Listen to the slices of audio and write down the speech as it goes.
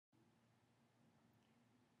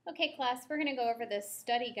Okay, class, we're going to go over this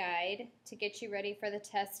study guide to get you ready for the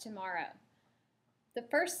test tomorrow. The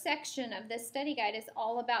first section of this study guide is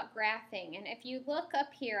all about graphing, and if you look up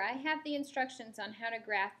here, I have the instructions on how to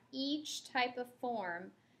graph each type of form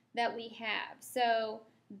that we have. So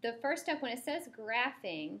the first step, when it says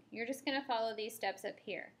graphing, you're just going to follow these steps up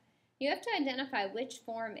here. You have to identify which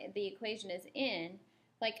form the equation is in.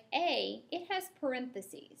 Like A, it has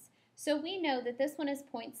parentheses. So we know that this one is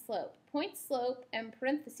point slope. Point slope and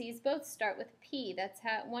parentheses both start with P. That's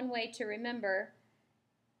one way to remember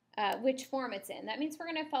which form it's in. That means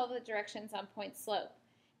we're going to follow the directions on point slope.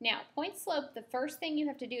 Now, point slope, the first thing you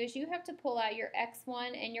have to do is you have to pull out your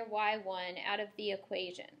x1 and your y1 out of the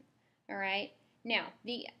equation. All right? Now,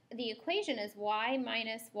 the equation is y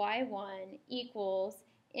minus y1 equals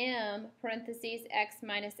m parentheses x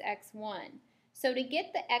minus x1. So to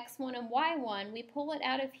get the x1 and y1, we pull it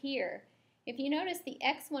out of here. If you notice, the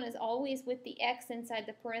x1 is always with the x inside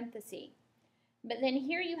the parenthesis. But then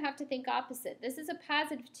here you have to think opposite. This is a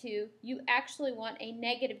positive 2. You actually want a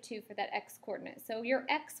negative 2 for that x coordinate. So your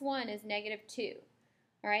x1 is negative 2.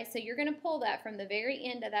 All right, so you're going to pull that from the very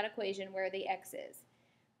end of that equation where the x is.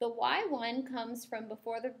 The y1 comes from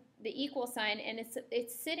before the equal sign, and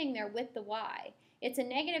it's sitting there with the y. It's a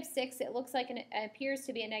negative 6. It looks like it appears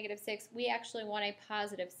to be a negative 6. We actually want a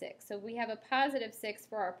positive 6. So we have a positive 6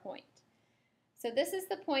 for our point. So this is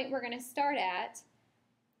the point we're going to start at.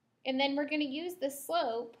 And then we're going to use the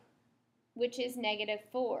slope, which is negative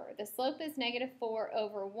 4. The slope is negative 4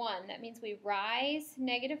 over 1. That means we rise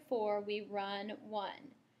negative 4, we run 1.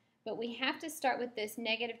 But we have to start with this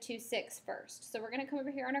negative 2, 6 first. So we're going to come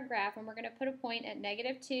over here on our graph, and we're going to put a point at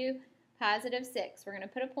negative 2, positive 6. We're going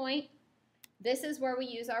to put a point. This is where we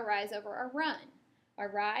use our rise over our run.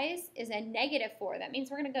 Our rise is a negative 4. That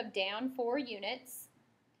means we're going to go down 4 units.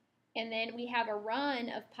 And then we have a run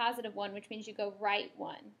of positive 1, which means you go right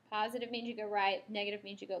 1. Positive means you go right. Negative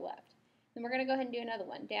means you go left. Then we're going to go ahead and do another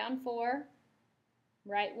one. Down 4,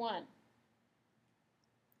 right 1.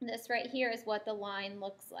 This right here is what the line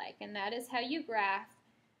looks like. And that is how you graph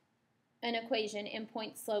an equation in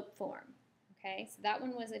point-slope form. Okay, so that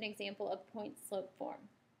one was an example of point-slope form.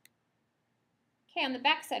 Okay, on the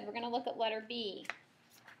back side, we're going to look at letter B.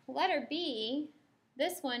 Letter B,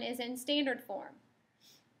 this one is in standard form.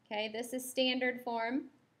 Okay, this is standard form.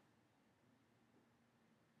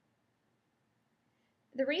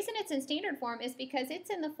 The reason it's in standard form is because it's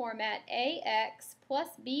in the format ax plus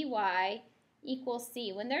by equals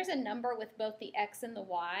c. When there's a number with both the x and the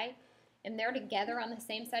y, and they're together on the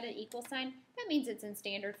same side of the equal sign, that means it's in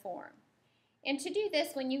standard form. And to do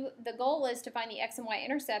this, the goal is to find the x and y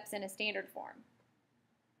intercepts in a standard form.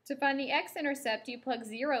 To find the x-intercept, you plug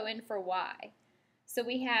 0 in for y. So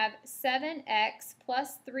we have 7x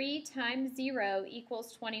plus 3 times 0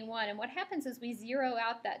 equals 21. And what happens is we zero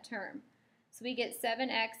out that term. So we get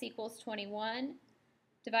 7x equals 21.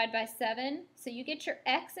 Divide by 7. So you get your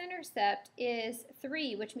x-intercept is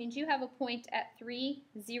 3, which means you have a point at 3,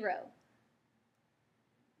 0.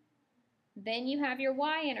 Then you have your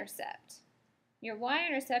y-intercept. Your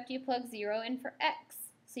y-intercept, you plug 0 in for x.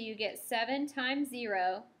 So you get 7 times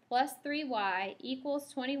 0 plus 3y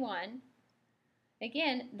equals 21.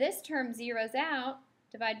 Again, this term zeroes out.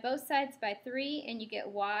 Divide both sides by 3, and you get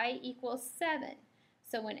y equals 7.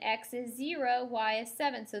 So when x is 0, y is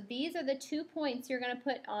 7. So these are the 2 points you're going to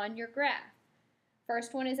put on your graph.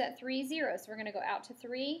 First one is at 3, 0. So we're going to go out to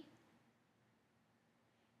 3.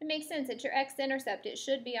 It makes sense. It's your x-intercept. It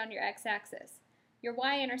should be on your x-axis. Your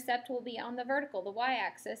y-intercept will be on the vertical, the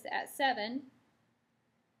y-axis, at 7.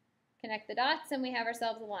 Connect the dots, and we have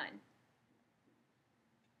ourselves a line.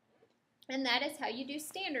 And that is how you do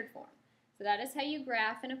standard form. So that is how you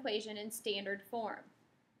graph an equation in standard form.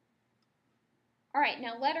 All right,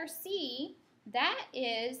 now letter C, that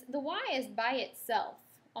is, the y is by itself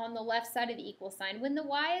on the left side of the equal sign. When the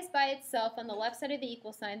y is by itself on the left side of the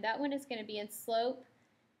equal sign, that one is going to be in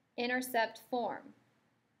slope-intercept form.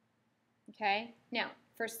 Okay, now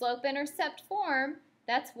for slope-intercept form,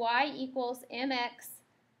 that's y equals mx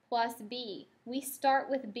plus b. We start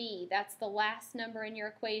with b. That's the last number in your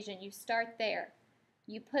equation. You start there.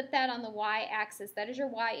 You put that on the y-axis. That is your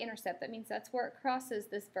y-intercept. That means that's where it crosses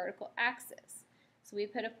this vertical axis. So we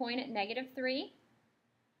put a point at negative 3.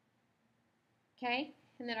 Okay?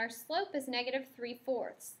 And then our slope is negative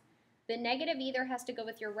 3/4. The negative either has to go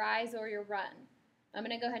with your rise or your run. I'm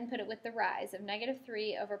going to go ahead and put it with the rise of negative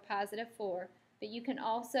 3 over positive 4. But you can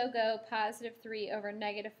also go positive 3 over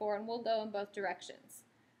negative 4, and we'll go in both directions.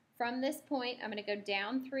 From this point, I'm going to go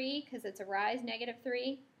down 3 because it's a rise, negative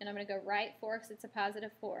 3, and I'm going to go right 4 because it's a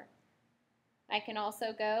positive 4. I can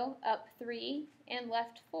also go up 3 and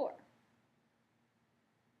left 4.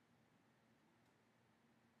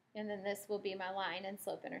 and then this will be my line in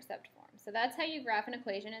slope-intercept form. So that's how you graph an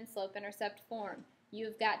equation in slope-intercept form.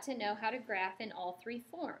 You've got to know how to graph in all three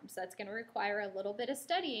forms. That's going to require a little bit of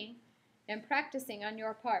studying and practicing on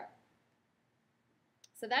your part.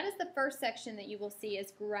 So that is the first section that you will see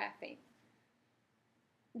is graphing.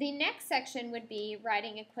 The next section would be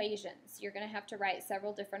writing equations. You're going to have to write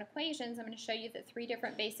several different equations. I'm going to show you the three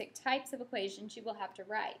different basic types of equations you will have to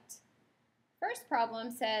write. First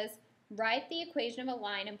problem says, write the equation of a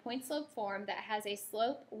line in point slope form that has a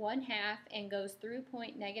slope 1/2 and goes through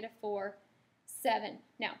point -4, 7.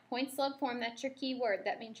 Now, point slope form, that's your key word.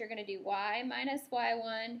 That means you're going to do y minus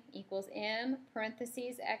y1 equals m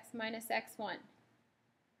parentheses x minus x1.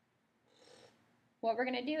 What we're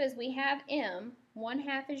going to do is we have m,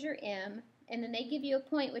 1/2 is your m, and then they give you a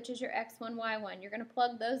point which is your x1, y1. You're going to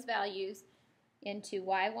plug those values into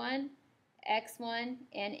y1, x1,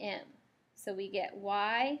 and m. So we get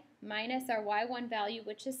y minus our y1 value,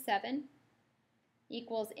 which is 7,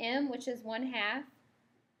 equals m, which is 1/2,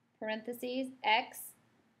 parentheses, x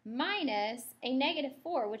minus a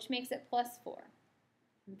 -4, which makes it +4.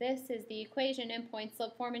 This is the equation in point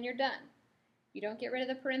slope form, and you're done. You don't get rid of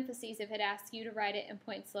the parentheses if it asks you to write it in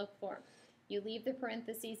point slope form. You leave the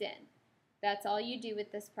parentheses in. That's all you do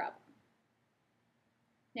with this problem.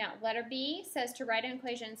 Now, letter B says to write an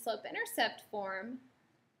equation in slope-intercept form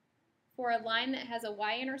for a line that has a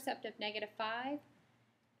y-intercept of -5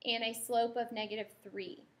 and a slope of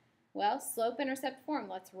 -3. Well, slope-intercept form,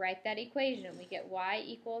 let's write that equation. We get y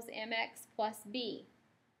equals mx plus b.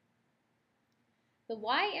 The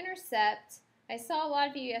y-intercept, I saw a lot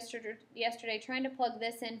of you yesterday trying to plug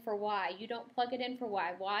this in for y. You don't plug it in for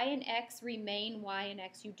y. Y and x remain y and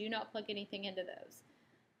x. You do not plug anything into those.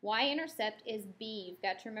 Y-intercept is b. You've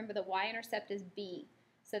got to remember the y-intercept is b.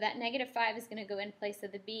 So that -5 is going to go in place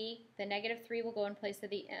of the b. The -3 will go in place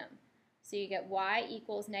of the m. So you get y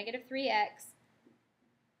equals -3x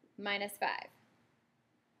minus 5.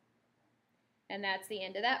 And that's the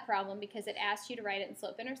end of that problem because it asks you to write it in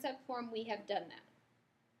slope-intercept form. We have done that.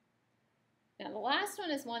 Now the last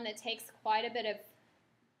one is one that takes quite a bit of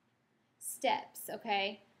steps,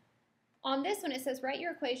 okay? On this one it says write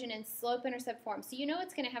your equation in slope-intercept form. So you know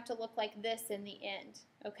it's going to have to look like this in the end,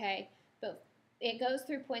 okay? But it goes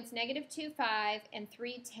through points -2, 5, and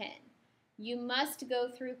 3, 10. You must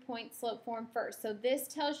go through point slope form first. So this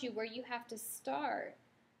tells you where you have to start,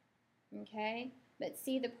 okay? But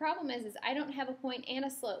see, the problem is I don't have a point and a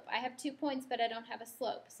slope. I have 2 points, but I don't have a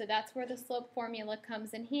slope. So that's where the slope formula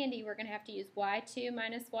comes in handy. We're going to have to use y2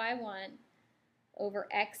 minus y1 over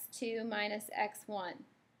x2 minus x1.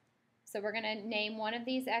 So we're going to name one of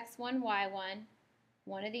these x1, y1,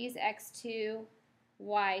 one of these x2,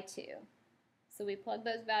 y2. So we plug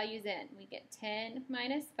those values in. We get 10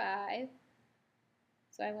 minus 5.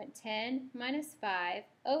 So I went 10 minus 5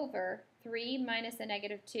 over 3 minus a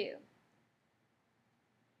 -2.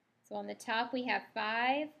 So on the top we have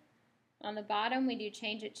 5. On the bottom we do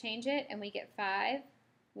change it, and we get 5,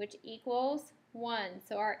 which equals 1.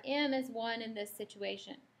 So our m is 1 in this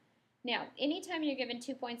situation. Now, anytime you're given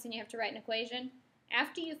 2 points and you have to write an equation,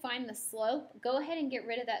 after you find the slope, go ahead and get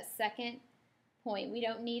rid of that second point. We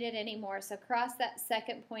don't need it anymore, so cross that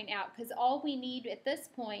second point out because all we need at this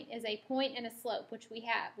point is a point and a slope, which we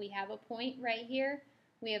have. We have a point right here.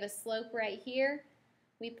 We have a slope right here.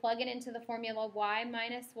 We plug it into the formula y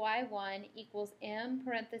minus y1 equals m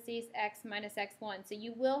parentheses x minus x1. So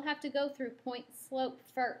you will have to go through point slope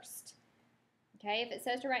first. Okay, if it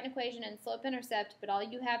says to write an equation in slope-intercept, but all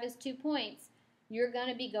you have is 2 points, you're going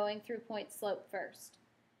to be going through point slope first.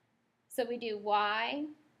 So we do y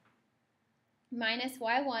minus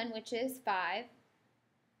y1, which is 5,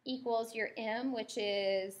 equals your m, which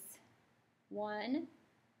is 1,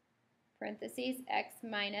 parentheses, x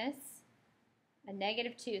minus a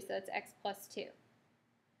 -2, so that's x plus 2.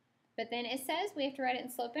 But then it says we have to write it in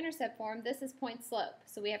slope-intercept form. This is point slope,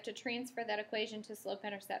 so we have to transfer that equation to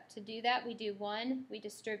slope-intercept. To do that, we do 1, we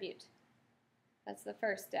distribute. That's the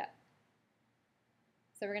first step.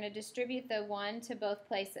 So we're going to distribute the 1 to both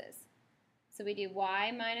places. So we do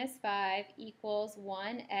y minus 5 equals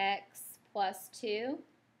 1x plus 2.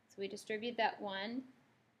 So we distribute that 1.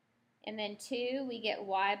 And then 2, we get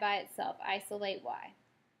y by itself. Isolate y.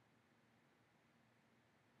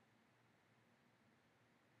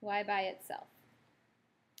 Y by itself.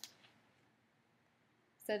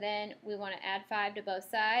 So then we want to add 5 to both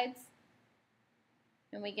sides.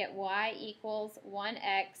 And we get y equals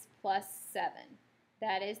 1x plus 7.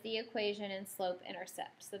 That is the equation in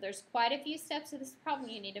slope-intercept. So there's quite a few steps to this problem.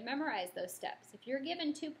 You need to memorize those steps. If you're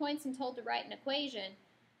given 2 points and told to write an equation,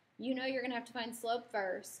 you know you're going to have to find slope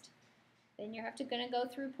first. Then you're going to go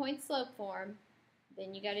through point slope form.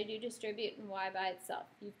 Then you got to do distribute and y by itself.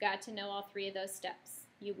 You've got to know all three of those steps.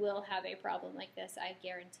 You will have a problem like this, I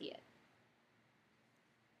guarantee it.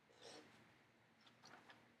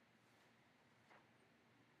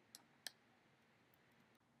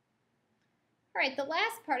 All right, the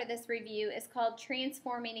last part of this review is called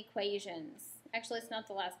transforming equations. Actually, it's not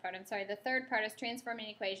the last part, I'm sorry. The third part is transforming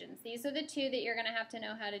equations. These are the two that you're going to have to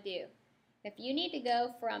know how to do. If you need to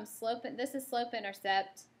go from this is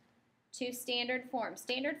slope-intercept, to standard form.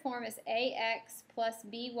 Standard form is ax plus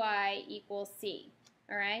by equals c.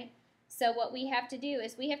 All right? So what we have to do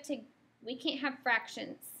is we can't have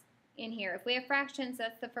fractions in here. If we have fractions,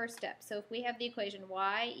 that's the first step. So if we have the equation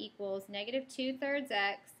y equals negative 2/3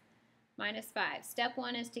 x minus 5. Step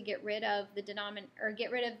 1 is to get rid of the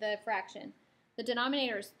the fraction. The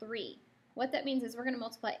denominator is 3. What that means is we're going to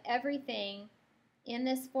multiply everything in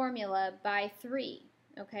this formula by 3.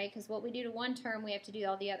 Okay, because what we do to one term, we have to do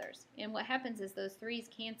all the others. And what happens is those 3's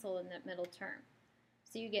cancel in that middle term.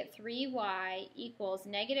 So you get 3y equals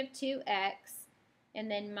negative 2x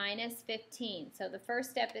and then minus 15. So the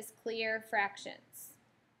first step is clear fractions,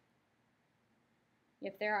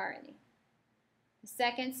 if there are any. The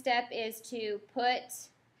second step is to put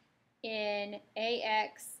in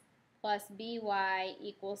ax plus by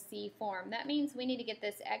equals c form. That means we need to get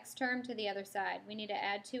this x term to the other side. We need to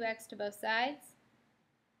add 2x to both sides.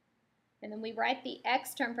 And then we write the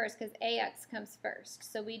x term first because ax comes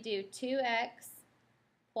first. So we do 2x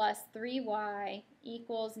plus 3y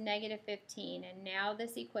equals negative 15. And now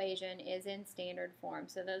this equation is in standard form.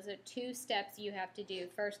 So those are two steps you have to do.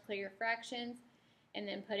 First, clear your fractions, and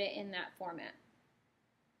then put it in that format.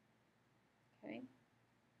 Okay.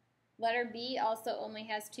 Letter B also only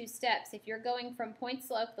has two steps. If you're going from point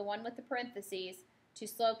slope, the one with the parentheses, to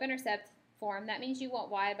slope-intercept form, that means you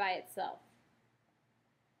want y by itself.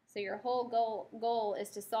 So your whole goal is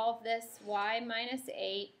to solve this y minus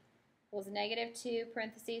 8 equals negative 2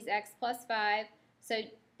 parentheses x plus 5. So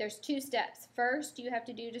there's two steps. First, you have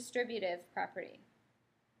to do distributive property.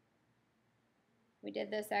 We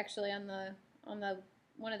did this actually on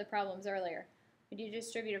one of the problems earlier. We do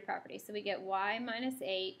distributive property. So we get y minus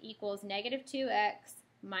 8 equals negative 2x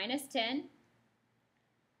minus 10.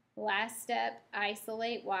 Last step,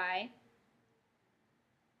 isolate y.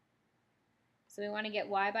 So we want to get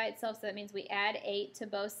y by itself, so that means we add 8 to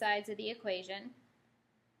both sides of the equation.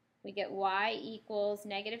 We get y equals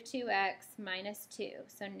negative 2x minus 2.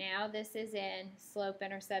 So now this is in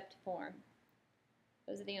slope-intercept form.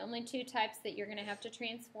 Those are the only two types that you're going to have to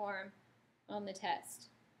transform on the test.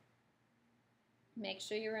 Make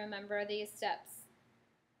sure you remember these steps.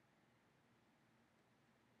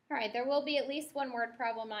 All right, there will be at least one word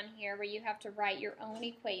problem on here where you have to write your own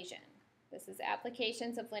equation. This is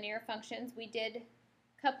applications of linear functions. We did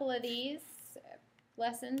a couple of these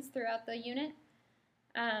lessons throughout the unit.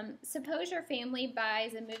 Suppose your family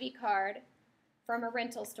buys a movie card from a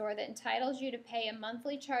rental store that entitles you to pay a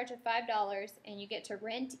monthly charge of $5 and you get to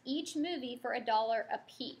rent each movie for $1 a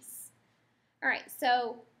piece. All right,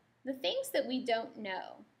 so the things that we don't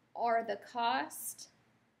know are the cost,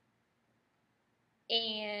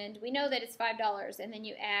 and we know that it's $5, and then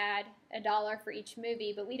you add $1 for each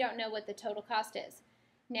movie, but we don't know what the total cost is.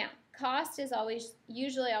 Now, cost is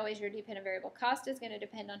usually always your dependent variable. Cost is going to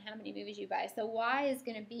depend on how many movies you buy. So y is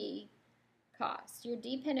going to be cost. Your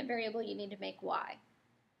dependent variable, you need to make y.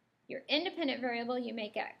 Your independent variable, you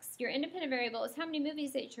make x. Your independent variable is how many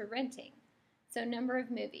movies that you're renting. So number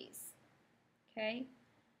of movies. Okay?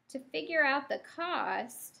 To figure out the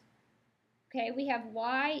cost, okay, we have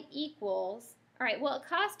y equals, all right, well, it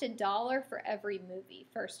costs $1 for every movie,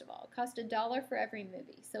 first of all. It costs $1 for every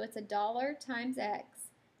movie. So it's $1 times x,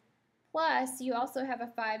 plus you also have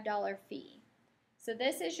a $5 fee. So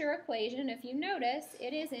this is your equation. If you notice,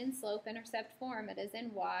 it is in slope-intercept form. It is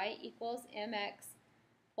in y equals mx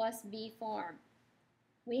plus b form.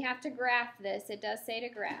 We have to graph this. It does say to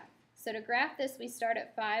graph. So to graph this, we start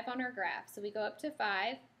at 5 on our graph. So we go up to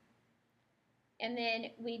 5. And then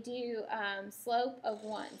we do slope of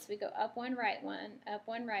 1. So we go up 1, right 1, up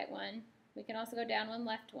 1, right 1. We can also go down 1,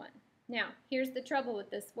 left 1. Now, here's the trouble with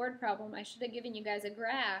this word problem. I should have given you guys a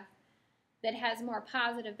graph that has more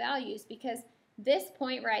positive values, because this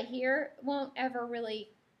point right here won't ever really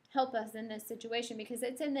help us in this situation because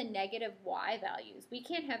it's in the negative y values. We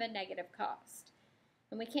can't have a negative cost.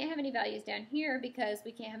 And we can't have any values down here because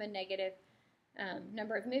we can't have a negative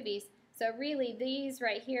number of movies. So really, these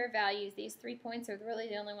right here values, these 3 points, are really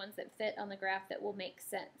the only ones that fit on the graph that will make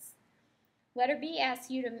sense. Letter B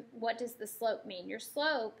asks you what does the slope mean? Your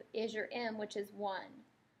slope is your m, which is 1.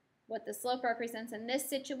 What the slope represents in this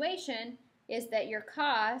situation is that your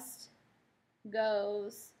cost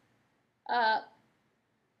goes up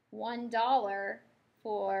 $1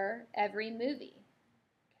 for every movie.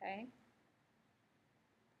 Okay?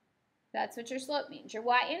 That's what your slope means. Your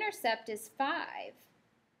y-intercept is 5.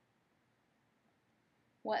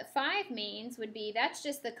 What 5 means would be that's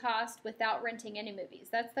just the cost without renting any movies.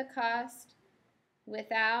 That's the cost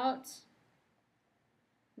without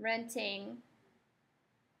renting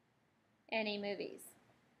any movies.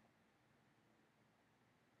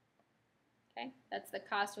 Okay, that's the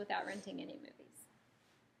cost without renting any movies.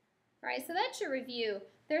 All right, so that's your review.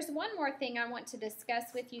 There's one more thing I want to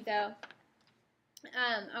discuss with you, though.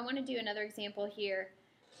 I want to do another example here.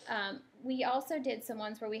 We also did some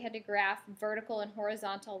ones where we had to graph vertical and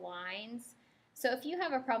horizontal lines. So if you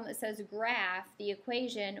have a problem that says graph the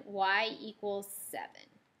equation y equals 7,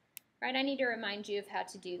 right? I need to remind you of how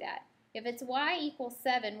to do that. If it's y equals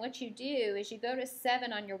 7, what you do is you go to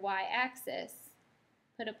 7 on your y-axis,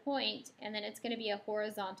 put a point, and then it's going to be a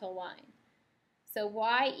horizontal line. So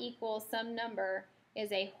y equals some number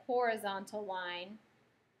is a horizontal line.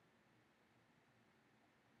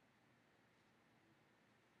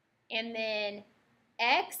 And then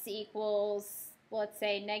x equals, let's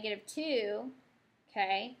say, -2.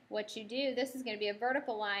 Okay, what you do, this is going to be a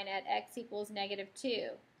vertical line at x equals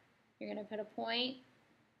 -2. You're going to put a point,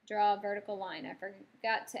 draw a vertical line. I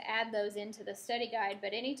forgot to add those into the study guide,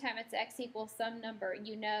 but anytime it's x equals some number,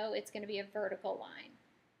 you know it's going to be a vertical line.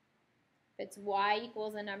 If it's y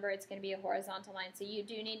equals a number, it's going to be a horizontal line. So you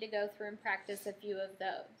do need to go through and practice a few of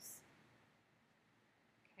those.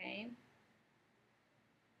 Okay.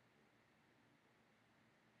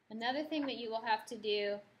 Another thing that you will have to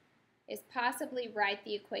do is possibly write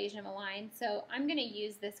the equation of a line. So I'm going to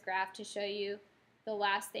use this graph to show you the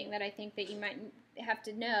last thing that I think that you might have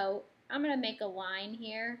to know. I'm going to make a line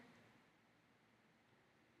here.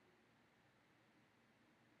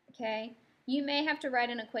 Okay. You may have to write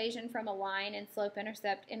an equation from a line and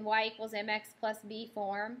slope-intercept in y equals mx plus b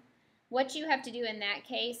form. What you have to do in that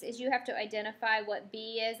case is you have to identify what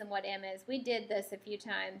b is and what m is. We did this a few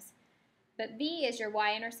times. But b is your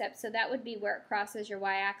y-intercept, so that would be where it crosses your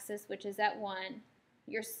y-axis, which is at 1.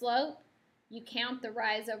 Your slope, you count the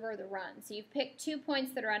rise over the run. So you pick 2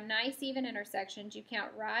 points that are on nice even intersections. You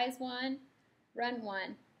count rise 1, run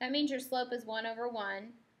 1. That means your slope is 1 over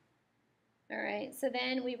 1. All right, so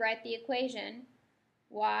then we write the equation,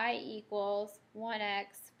 y equals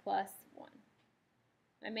 1x plus 1.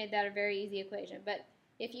 I made that a very easy equation, but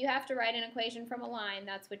if you have to write an equation from a line,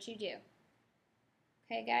 that's what you do.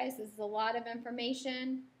 Okay, guys, this is a lot of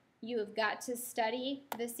information. You have got to study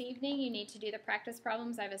this evening. You need to do the practice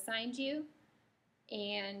problems I've assigned you,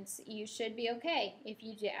 and you should be okay if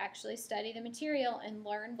you actually study the material and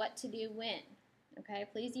learn what to do when. Okay,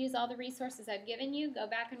 please use all the resources I've given you. Go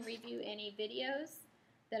back and review any videos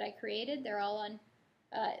that I created. They're all on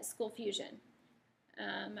School Fusion.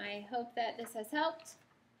 I hope that this has helped.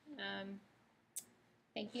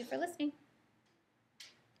 Thank you for listening.